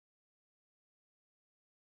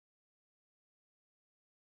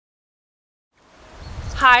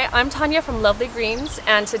Hi, I'm Tanya from Lovely Greens,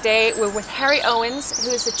 and today we're with Harry Owens,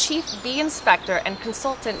 who is the Chief Bee Inspector and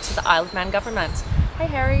Consultant to the Isle of Man government. Hi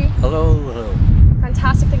Harry. Hello, hello.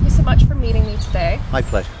 Fantastic, thank you so much for meeting me today. My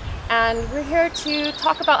pleasure. And we're here to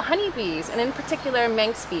talk about honeybees, and in particular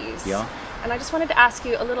Manx bees. Yeah. And I just wanted to ask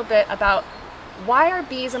you a little bit about why are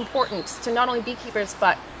bees important to not only beekeepers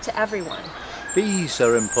but to everyone? Bees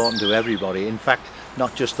are important to everybody. In fact,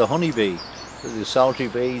 not just the honeybee. The solitary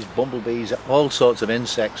bees, bumblebees, all sorts of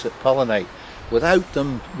insects that pollinate. Without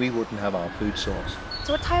them, we wouldn't have our food source.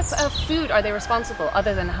 So what type of food are they responsible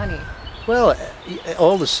other than honey? Well,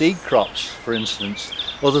 all the seed crops, for instance,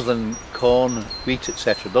 other than corn, wheat,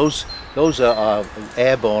 etc., those are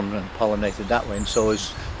airborne and pollinated that way, and so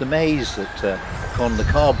is the maize that corn the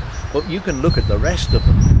cob. But you can look at the rest of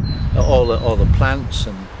them, all the plants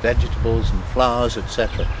and vegetables and flowers,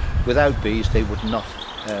 etc. Without bees, they would not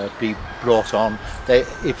be brought on.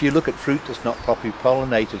 If you look at fruit that's not properly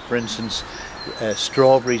pollinated, for instance,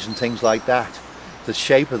 strawberries and things like that, the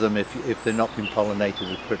shape of them, if they're not being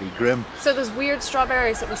pollinated, is pretty grim. So those weird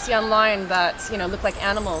strawberries that we see online that look like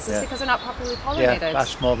animals, it's because they're not properly pollinated. Yeah,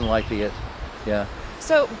 that's more than likely it. Yeah.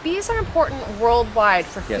 So bees are important worldwide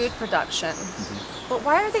for food production, but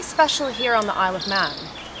why are they special here on the Isle of Man?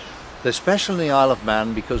 They're special in the Isle of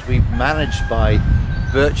Man because we've managed, by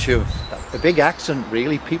virtue of a big accident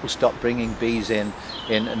really, people stopped bringing bees in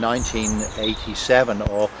 1987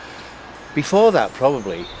 or before that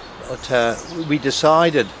probably, but we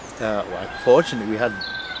decided, well, fortunately we had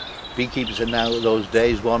beekeepers in now those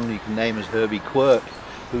days. One you can name as Herbie Quirk,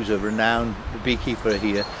 who's a renowned beekeeper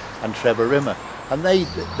here, and Trevor Rimmer, and they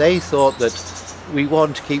thought that we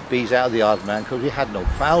wanted to keep bees out of the Isle of Man because we had no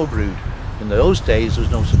foul brood. In those days there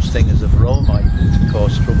was no such thing as a Varroa Mite to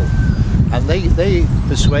cause trouble. And they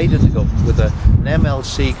persuaded the government with an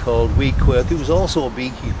MLC called Wee Quirk, who was also a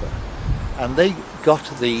beekeeper, and they got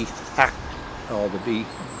the Act, or the Bee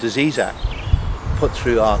Disease Act, put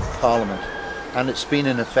through our Parliament, and it's been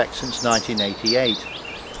in effect since 1988,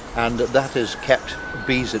 and that has kept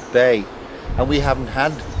bees at bay, and we haven't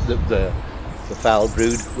had the foul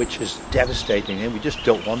brood, which is devastating, and we just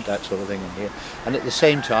don't want that sort of thing in here. And at the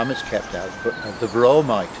same time it's kept out the Varroa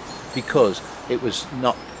Mite, because it was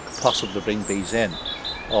not possible to bring bees in,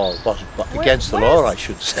 or against the law, I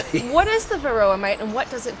should say. What is the Varroa Mite and what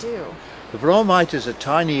does it do? The Varroa Mite is a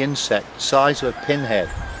tiny insect the size of a pinhead.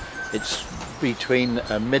 It's between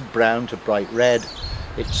mid-brown to bright red.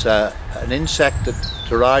 It's an insect that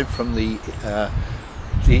derived from the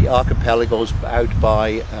archipelagos out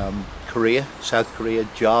by Korea, South Korea,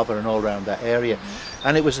 Java, and all around that area.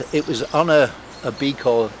 And it was on a bee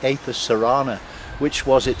called Apis cerana, which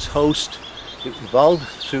was its host. It evolved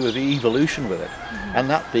through the evolution with it, and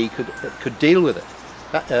that bee could deal with it.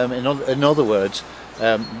 In other words,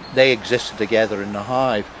 they existed together in the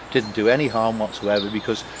hive, didn't do any harm whatsoever,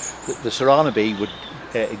 because the cerana bee would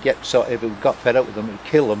if it got fed up with them, it would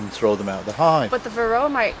kill them and throw them out of the hive. But the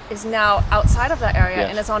Varroa Mite is now outside of that area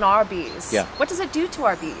and it's on our bees. Yeah. What does it do to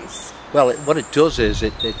our bees? Well, what it does is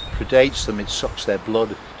it predates them, it sucks their blood,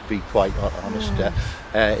 to be quite honest.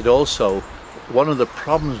 It also, one of the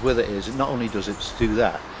problems with it is, not only does it do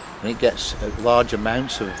that, and it gets large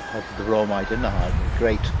amounts of the Varroa Mite in the hive,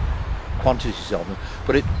 great quantities of them,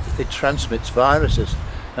 but it transmits viruses.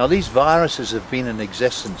 Now these viruses have been in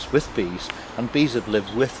existence with bees, and bees have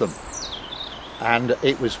lived with them, and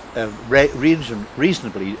it was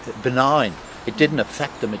reasonably benign. It didn't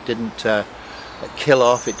affect them, it didn't kill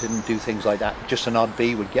off, it didn't do things like that. Just an odd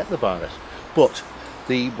bee would get the virus. But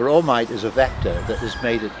the Varroa Mite is a vector that has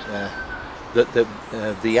made it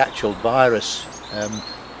the actual virus, a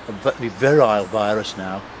virile virus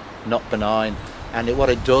now, not benign, and what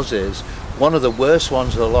it does is, one of the worst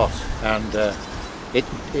ones of the lot, and the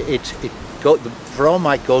Varroa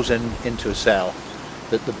Mite goes into a cell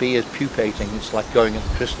that the bee is pupating. It's like going at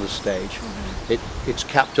the chrysalis stage. It's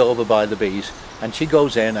capped over by the bees, and she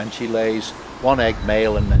goes in and she lays one egg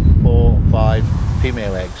male and then 4 or 5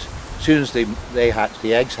 female eggs. As soon as the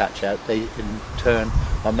eggs hatch out, they in turn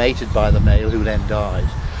are mated by the male, who then dies.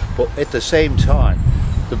 But at the same time,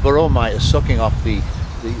 the Varroa Mite is sucking off the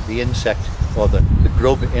insect, or the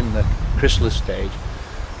grub in the chrysalis stage,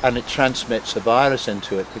 and it transmits a virus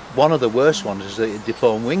into it. One of the worst ones is the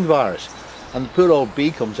deformed wing virus, and the poor old bee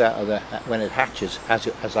comes out of when it hatches,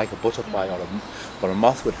 as like a butterfly or a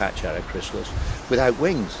moth would hatch out of chrysalis, without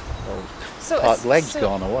wings, or legs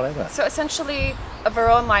gone or whatever. So essentially a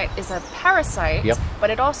Varroa Mite is a parasite, but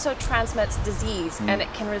it also transmits disease, and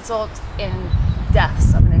it can result in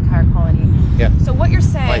deaths of an entire colony. So what you're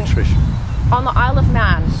saying, on the Isle of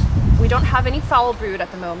Man, we don't have any foul brood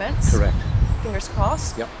at the moment. Correct. Fingers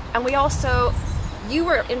crossed. Yep. And we also you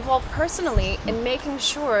were involved personally in making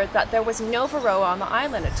sure that there was no Varroa on the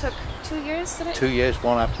island. It took 2 years, did it? 2 years,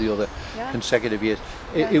 one after the other, consecutive years.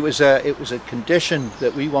 It was a condition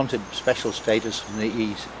that we wanted special status from the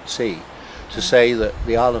EC to say that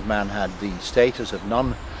the Isle of Man had the status of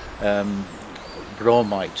Varroa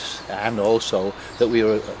mites, and also that we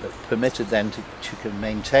were permitted then to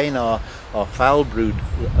maintain our foul brood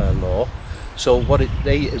law. So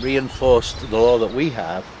they reinforced the law that we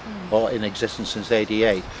have, or in existence since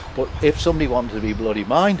 '88. But if somebody wanted to be bloody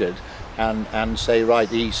minded and say, right,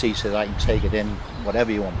 the EC said I can take it in,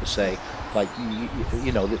 whatever you want to say, like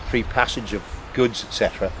you know, the free passage of goods,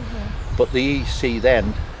 etc. But the EC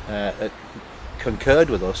then concurred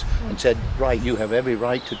with us and said, right, you have every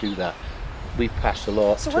right to do that. We've passed a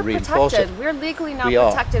law to reinforce it. We're legally now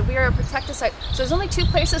protected. We are a protected site. So there's only 2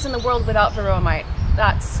 places in the world without Varroa mite.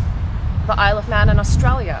 That's the Isle of Man and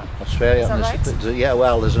Australia. Australia. Is that right? Yeah,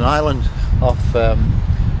 well, there's an island off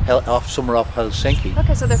somewhere off Helsinki.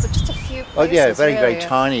 Okay, so there's just a few places. Oh yeah, very, really. very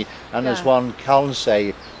tiny. And there's one,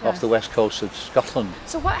 Calnsay, off the west coast of Scotland.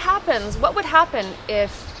 So what would happen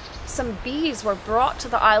if some bees were brought to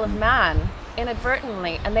the Isle of Man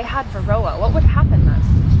inadvertently and they had Varroa? What would happen then?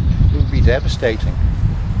 It would be devastating.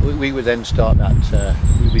 We would then start that,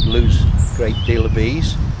 we would lose a great deal of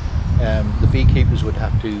bees. The beekeepers would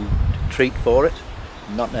have to treat for it,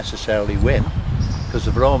 not necessarily win, because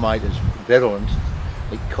the Varroa mite is virulent.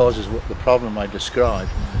 It causes the problem I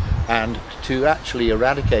described, and to actually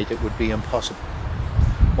eradicate it would be impossible.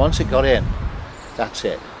 Once it got in, that's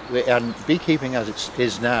it. And beekeeping as it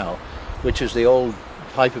is now, which is the old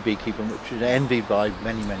type of beekeeping, which is envied by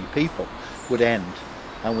many, many people, would end.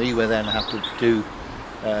 And we would then have to do,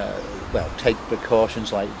 take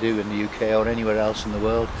precautions like you do in the UK or anywhere else in the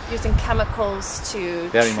world. Using chemicals to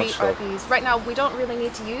treat our bees. Right now, we don't really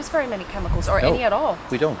need to use very many chemicals, or any at all,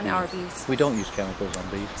 we don't on our bees. We don't use chemicals on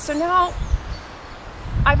bees. So now,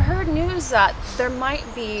 I've heard news that there might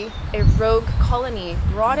be a rogue colony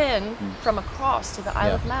brought in from across to the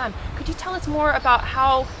Isle of Man. Could you tell us more about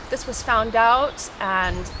how this was found out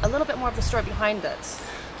and a little bit more of the story behind it?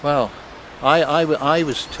 Well, I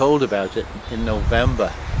was told about it in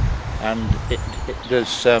November, and it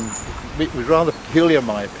was rather peculiar in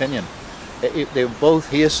my opinion. They were both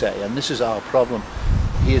hearsay, and this is our problem.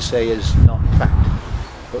 Hearsay is not fact,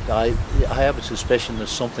 but I have a suspicion that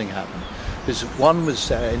something happened. Because one was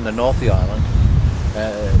in the north of the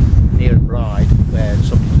island, near Bride, where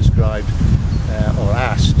somebody described or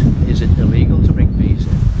asked, is it illegal to bring bees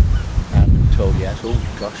in? And I'm told yes.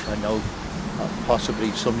 Oh gosh, I know.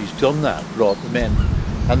 Possibly somebody's done that, brought them in.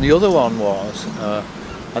 And the other one was,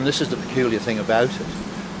 and this is the peculiar thing about it,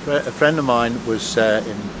 a friend of mine was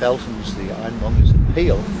in Felton's, the ironmongers in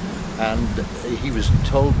Peel, and he was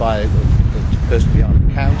told by the person behind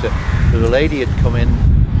the counter that a lady had come in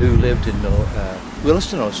who lived in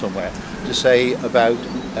Williston or somewhere to say about,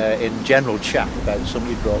 in general chat, about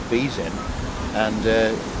somebody brought bees in, and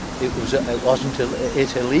it wasn't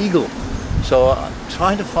illegal. So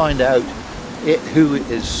trying to find out who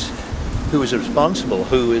is responsible,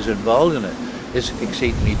 who is involved in it, is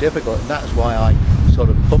exceedingly difficult, and that's why I sort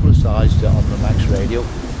of publicised it on the Max Radio,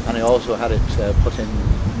 and I also had it put in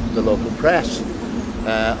the local press.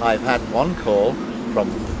 I've had one call from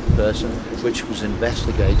a person which was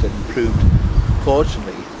investigated and proved,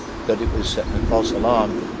 fortunately, that it was a false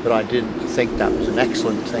alarm, but I didn't think that was an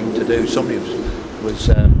excellent thing to do. Somebody was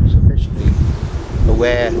sufficiently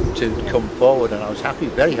aware to come forward, and I was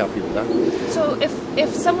very happy with that. So if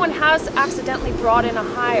someone has accidentally brought in a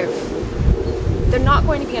hive, they're not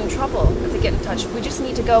going to be in trouble if they get in touch. We just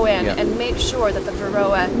need to go in and make sure that the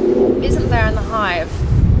Varroa isn't there in the hive,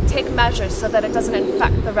 take measures so that it doesn't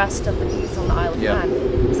infect the rest of the bees on the Isle of Man.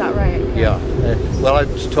 Is that right? Yeah. Well,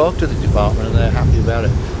 I've talked to the department and they're happy about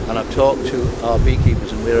it, and I've talked to our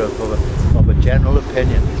beekeepers, and we're of a general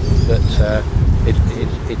opinion that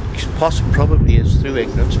it probably is through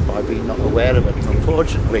ignorance by being not aware of it, and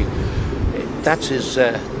unfortunately that's his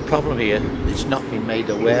problem here. It's not been made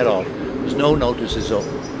aware of. There's no notices up.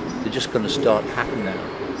 They're just going to start hacking now.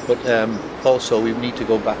 But also we need to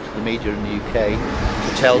go back to the media in the UK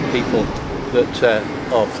to tell people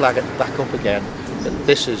that, or flag it back up again, that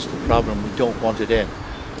this is the problem, we don't want it in.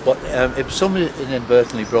 But if somebody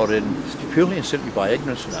inadvertently brought it in purely and simply by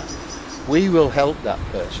ignorance of that, we will help that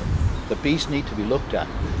person. The bees need to be looked at,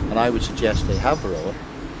 and I would suggest they have Varroa.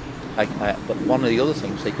 But one of the other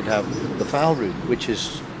things, they could have the foul brood, which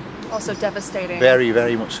is also devastating. Very,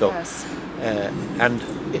 very much so. Yes. And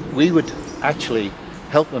we would actually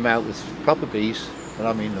help them out with proper bees, and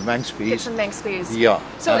I mean the Manx bees. Get some Manx bees. Yeah.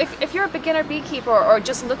 So if you're a beginner beekeeper or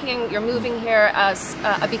just looking, you're moving here as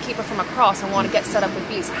a beekeeper from across and want to get set up with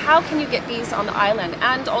bees, how can you get bees on the island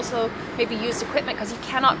and also maybe used equipment, because you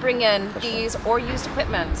cannot bring in bees or used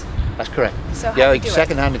equipment? That's correct. So how do you do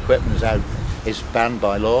second-hand equipment is banned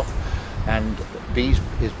by law, and bees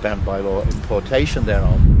is banned by law. Importation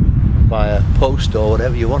thereof via post or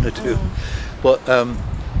whatever you want to do. But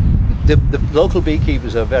the local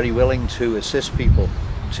beekeepers are very willing to assist people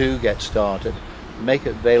to get started, make it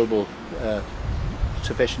available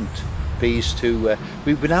sufficient bees to.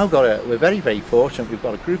 We've now got we're very, very fortunate. We've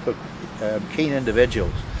got a group of keen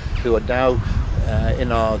individuals who are now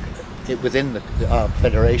within our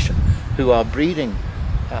federation, who are breeding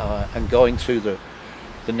and going through the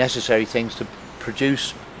necessary things to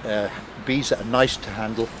produce bees that are nice to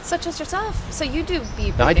handle. Such as yourself. So you do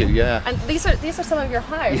bee breeding? I do, yeah. And these are some of your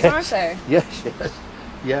hives, aren't they? Yes, yes,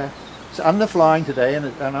 yeah. So I'm flying today,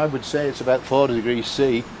 and I would say it's about 40 degrees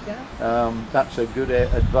C. Yeah. That's a good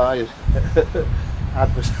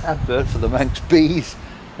advert for the Manx bees.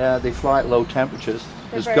 They fly at low temperatures.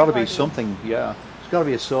 There's got to be something, yeah. There's got to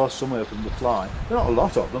be a source somewhere for them to fly. There are not a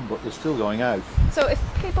lot of them, but they're still going out. So if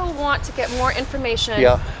people want to get more information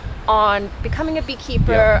on becoming a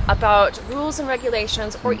beekeeper, about rules and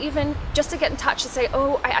regulations, or even just to get in touch and say,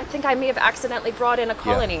 oh, I think I may have accidentally brought in a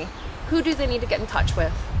colony, who do they need to get in touch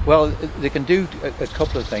with? Well, they can do a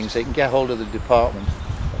couple of things. They can get hold of the department,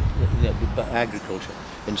 agriculture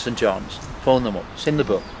in St John's, phone them up, it's in the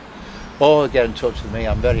book, or get in touch with me.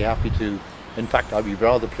 I'm very happy to. In fact, I'd be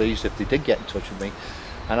rather pleased if they did get in touch with me,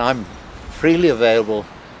 and I'm freely available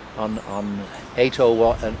on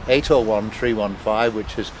 801 315,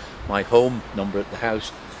 which is my home number at the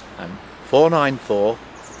house, and 494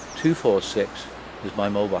 246 is my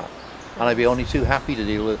mobile, and I'd be only too happy to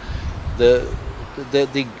deal with the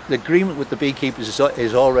agreement with the beekeepers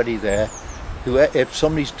is already there. If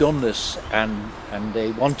somebody's done this and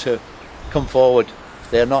they want to come forward,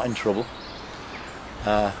 they're not in trouble.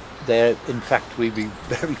 In fact, we'd be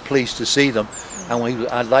very pleased to see them, and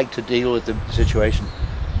I'd like to deal with the situation.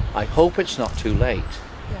 I hope it's not too late.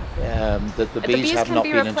 That the bees have not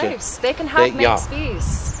been replaced. They can have Manx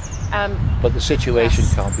bees. But the situation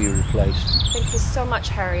can't be replaced. Thank you so much,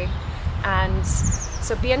 Harry. And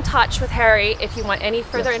so be in touch with Harry if you want any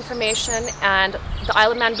further information, and the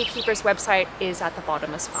Isle of Man Beekeepers website is at the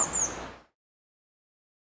bottom as well.